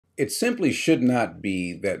It simply should not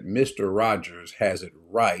be that Mr. Rogers has it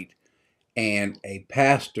right and a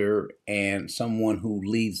pastor and someone who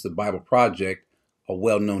leads the Bible Project, a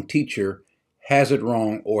well-known teacher, has it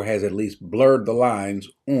wrong or has at least blurred the lines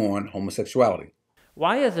on homosexuality.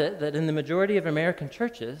 Why is it that in the majority of American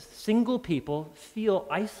churches, single people feel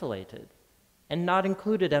isolated and not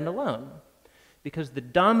included and alone? Because the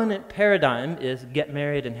dominant paradigm is get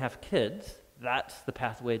married and have kids. That's the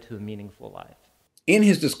pathway to a meaningful life. In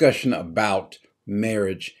his discussion about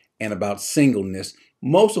marriage and about singleness,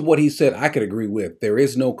 most of what he said I could agree with. There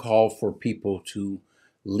is no call for people to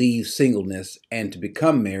leave singleness and to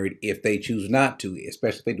become married if they choose not to,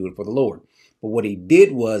 especially if they do it for the Lord. But what he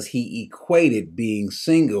did was he equated being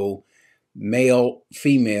single, male,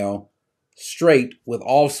 female, straight, with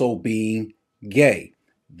also being gay.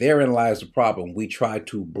 Therein lies the problem. We try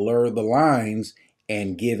to blur the lines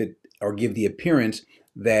and give the appearance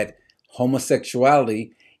that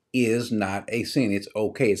homosexuality is not a sin. It's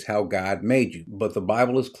okay. It's how God made you. But the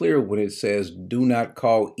Bible is clear when it says, do not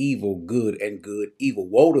call evil good and good evil.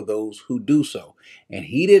 Woe to those who do so. And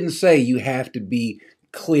he didn't say you have to be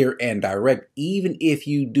clear and direct, even if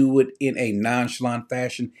you do it in a nonchalant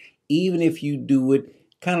fashion, even if you do it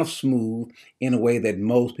kind of smooth in a way that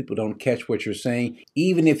most people don't catch what you're saying,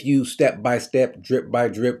 even if you step by step, drip by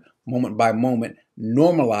drip, moment by moment,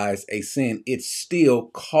 normalize a sin, it's still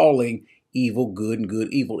calling evil good and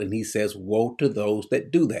good evil. And he says, woe to those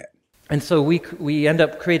that do that. And so we end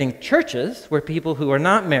up creating churches where people who are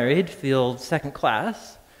not married feel second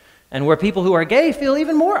class, and where people who are gay feel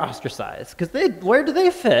even more ostracized, because where do they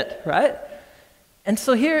fit, right? And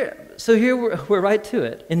so here we're right to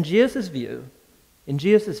it. In Jesus' view,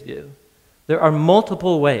 there are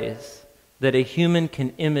multiple ways that a human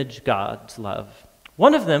can image God's love.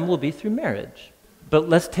 One of them will be through marriage. But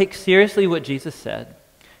let's take seriously what Jesus said,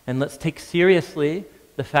 and let's take seriously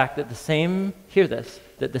the fact that the same Jesus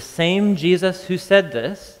who said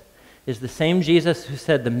this is the same Jesus who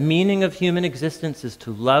said the meaning of human existence is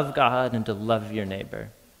to love God and to love your neighbor.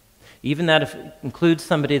 Even that if it includes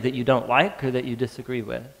somebody that you don't like or that you disagree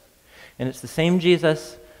with. And it's the same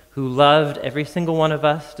Jesus who loved every single one of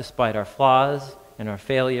us despite our flaws and our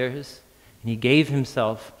failures, and he gave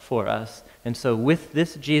himself for us. And so with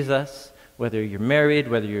this Jesus, whether you're married,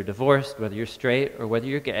 whether you're divorced, whether you're straight, or whether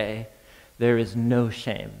you're gay, there is no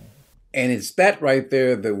shame. And it's that right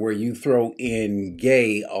there that where you throw in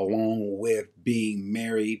gay along with being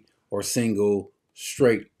married or single,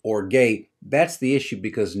 straight or gay, that's the issue,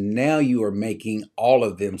 because now you are making all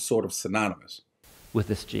of them sort of synonymous with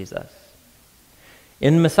this Jesus.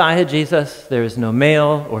 In Messiah Jesus, there is no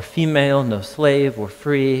male or female, no slave or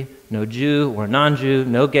free, no Jew or non-Jew,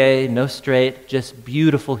 no gay, no straight, just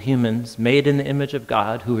beautiful humans made in the image of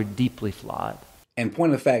God who are deeply flawed. And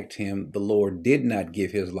point of fact, Tim, the Lord did not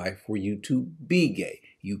give his life for you to be gay.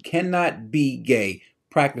 You cannot be gay,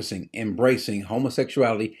 practicing, embracing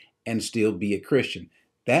homosexuality, and still be a Christian.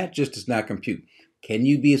 That just does not compute. Can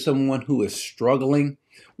you be someone who is struggling?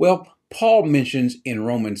 Well, Paul mentions in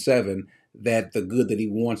Romans 7 that the good that he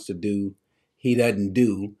wants to do, he doesn't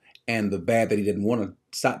do, and the bad that he didn't want to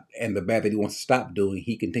stop, and the bad that he wants to stop doing,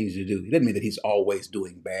 he continues to do. It doesn't mean that he's always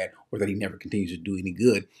doing bad or that he never continues to do any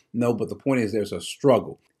good. No, but the point is there's a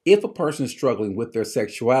struggle. If a person is struggling with their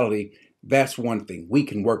sexuality, that's one thing. We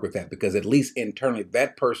can work with that because at least internally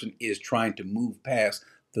that person is trying to move past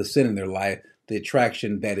the sin in their life, the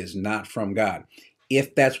attraction that is not from God,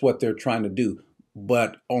 if that's what they're trying to do.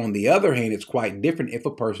 But on the other hand, it's quite different if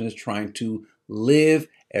a person is trying to live,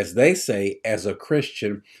 as they say, as a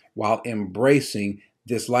Christian while embracing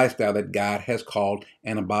this lifestyle that God has called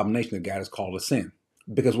an abomination, that God has called a sin.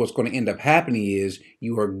 Because what's going to end up happening is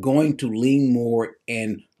you are going to lean more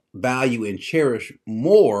and value and cherish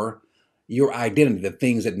more your identity, the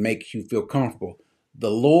things that make you feel comfortable.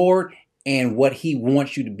 The Lord and what he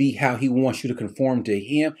wants you to be, how he wants you to conform to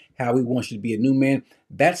him, how he wants you to be a new man,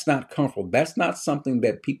 that's not comfortable. That's not something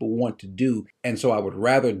that people want to do. And so I would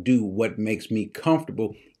rather do what makes me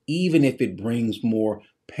comfortable, even if it brings more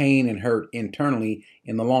pain and hurt internally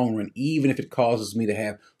in the long run, even if it causes me to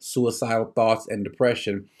have suicidal thoughts and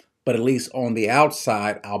depression. But at least on the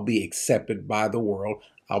outside, I'll be accepted by the world.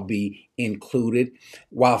 I'll be included,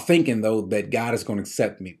 while thinking, though, that God is going to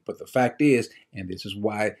accept me. But the fact is, and this is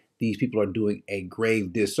why these people are doing a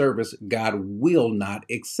grave disservice, God will not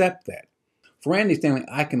accept that. For Andy Stanley,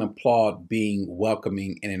 I can applaud being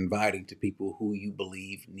welcoming and inviting to people who you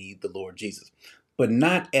believe need the Lord Jesus, but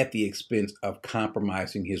not at the expense of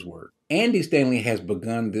compromising his word. Andy Stanley has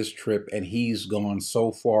begun this trip, and he's gone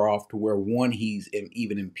so far off to where, one, he's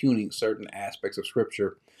even impugning certain aspects of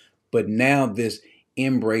Scripture, but now this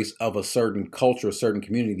embrace of a certain culture, a certain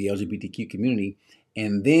community, the LGBTQ community,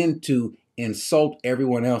 and then to insult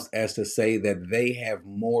everyone else as to say that they have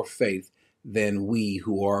more faith than we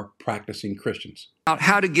who are practicing Christians.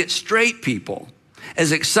 How to get straight people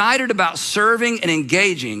as excited about serving and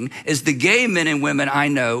engaging as the gay men and women I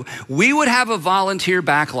know, we would have a volunteer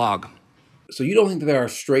backlog. So you don't think that there are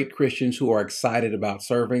straight Christians who are excited about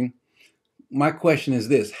serving? My question is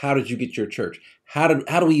this: how did you get your church? How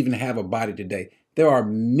do we even have a body today? There are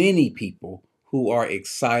many people who are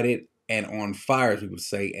excited and on fire, as we would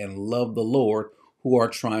say, and love the Lord, who are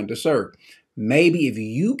trying to serve. Maybe if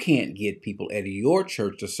you can't get people at your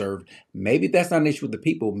church to serve, maybe that's not an issue with the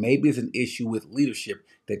people. Maybe it's an issue with leadership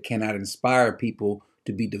that cannot inspire people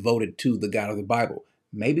to be devoted to the God of the Bible.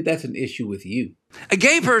 Maybe that's an issue with you. A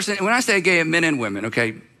gay person, when I say gay, men and women,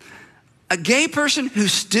 okay, a gay person who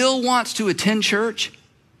still wants to attend church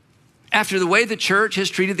after the way the church has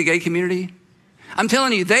treated the gay community, I'm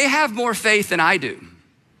telling you, they have more faith than I do.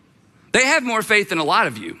 They have more faith than a lot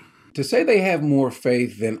of you. To say they have more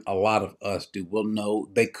faith than a lot of us do, well, no,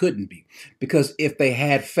 they couldn't be. Because if they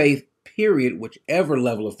had faith, period, whichever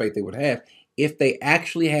level of faith they would have, if they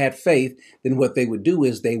actually had faith, then what they would do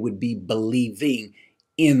is they would be believing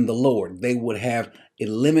in the Lord. They would have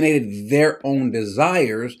eliminated their own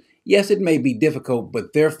desires. Yes, it may be difficult,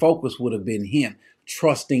 but their focus would have been Him,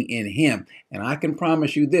 trusting in Him. And I can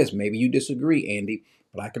promise you this, maybe you disagree, Andy,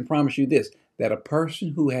 but I can promise you this, that a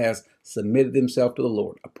person who has submitted themselves to the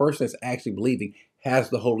Lord, a person that's actually believing, has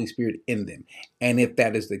the Holy Spirit in them. And if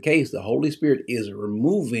that is the case, the Holy Spirit is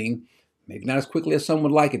removing, maybe not as quickly as some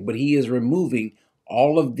would like it, but He is removing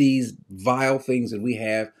all of these vile things that we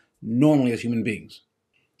have normally as human beings.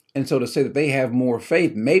 And so to say that they have more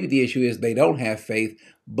faith, maybe the issue is they don't have faith,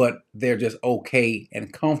 but they're just okay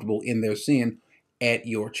and comfortable in their sin at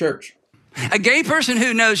your church. A gay person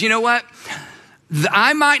who knows, you know what?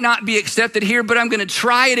 I might not be accepted here, but I'm going to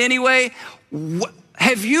try it anyway.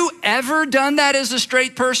 Have you ever done that as a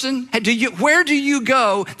straight person? Where do you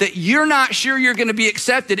go that you're not sure you're going to be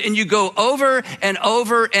accepted and you go over and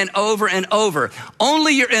over and over and over?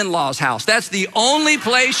 Only your in-laws' house. That's the only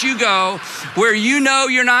place you go where you know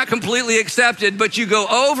you're not completely accepted, but you go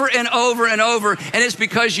over and over and over, and it's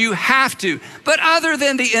because you have to. But other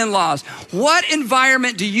than the in-laws, what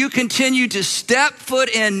environment do you continue to step foot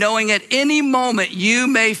in knowing at any moment you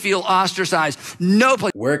may feel ostracized? No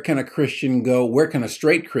place. Where can a Christian go? Where can a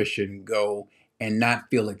straight Christian go and not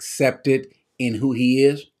feel accepted in who he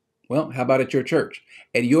is? Well, how about at your church?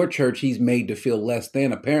 At your church, he's made to feel less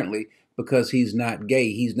than, apparently, because he's not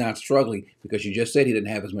gay. He's not struggling because you just said he didn't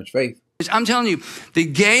have as much faith. I'm telling you, the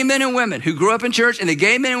gay men and women who grew up in church and the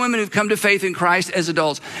gay men and women who've come to faith in Christ as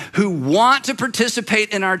adults who want to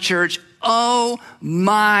participate in our church, oh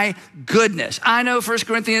my goodness. I know 1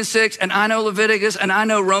 Corinthians 6 and I know Leviticus and I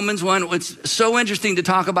know Romans 1. It's so interesting to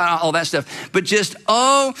talk about all that stuff. But just,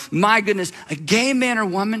 oh my goodness, a gay man or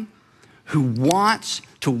woman who wants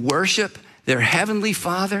to worship their heavenly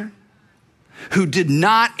Father, who did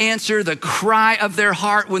not answer the cry of their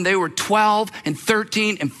heart when they were 12 and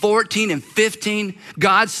 13 and 14 and 15.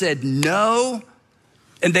 God said no,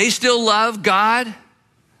 and they still love God.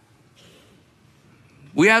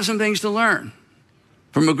 We have some things to learn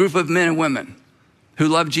from a group of men and women who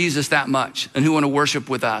love Jesus that much and who want to worship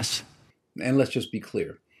with us. And let's just be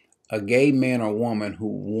clear. A gay man or woman who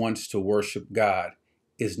wants to worship God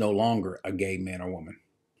is no longer a gay man or woman.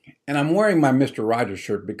 And I'm wearing my Mr. Rogers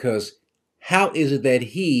shirt because how is it that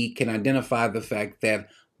he can identify the fact that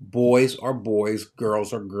boys are boys,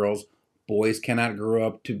 girls are girls, boys cannot grow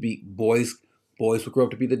up to be boys, boys will grow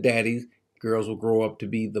up to be the daddies, girls will grow up to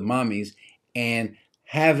be the mommies, and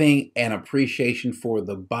having an appreciation for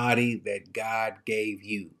the body that God gave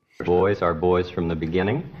you. Boys are boys from the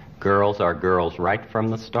beginning, girls are girls right from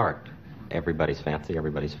the start. Everybody's fancy,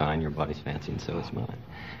 everybody's fine, your body's fancy, and so is mine.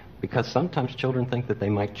 Because sometimes children think that they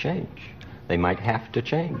might change. They might have to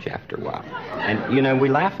change after a while. And, you know, we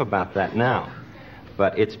laugh about that now,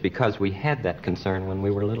 but it's because we had that concern when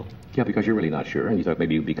we were little. Yeah, because you're really not sure, and you thought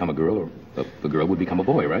maybe you'd become a girl, or the girl would become a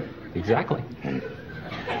boy, right? Exactly. And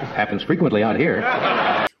it happens frequently out here.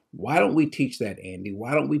 Why don't we teach that, Andy?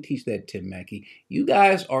 Why don't we teach that, Tim Mackie? You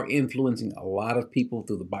guys are influencing a lot of people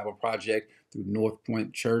through the Bible Project, through North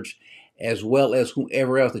Point Church, as well as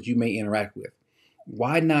whoever else that you may interact with.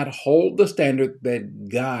 Why not hold the standard that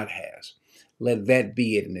God has? Let that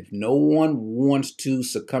be it. And if no one wants to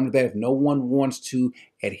succumb to that, if no one wants to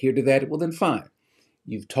adhere to that, well, then fine.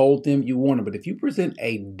 You've told them you want them. But if you present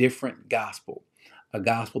a different gospel, a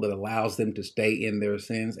gospel that allows them to stay in their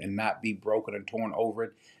sins and not be broken and torn over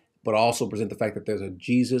it, but also present the fact that there's a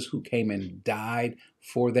Jesus who came and died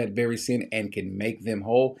for that very sin and can make them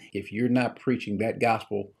whole. If you're not preaching that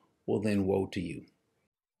gospel, well then woe to you.